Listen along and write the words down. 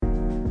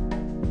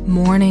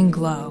Morning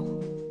glow.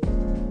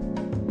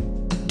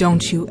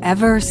 Don't you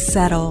ever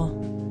settle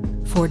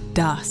for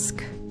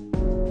dusk.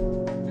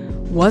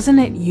 Wasn't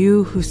it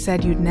you who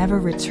said you'd never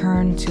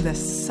return to the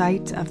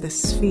sight of the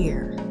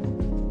sphere,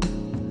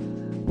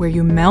 where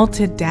you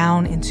melted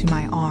down into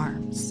my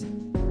arms?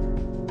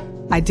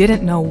 I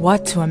didn't know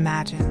what to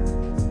imagine.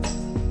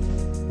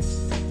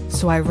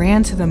 So I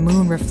ran to the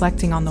moon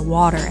reflecting on the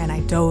water and I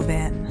dove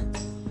in.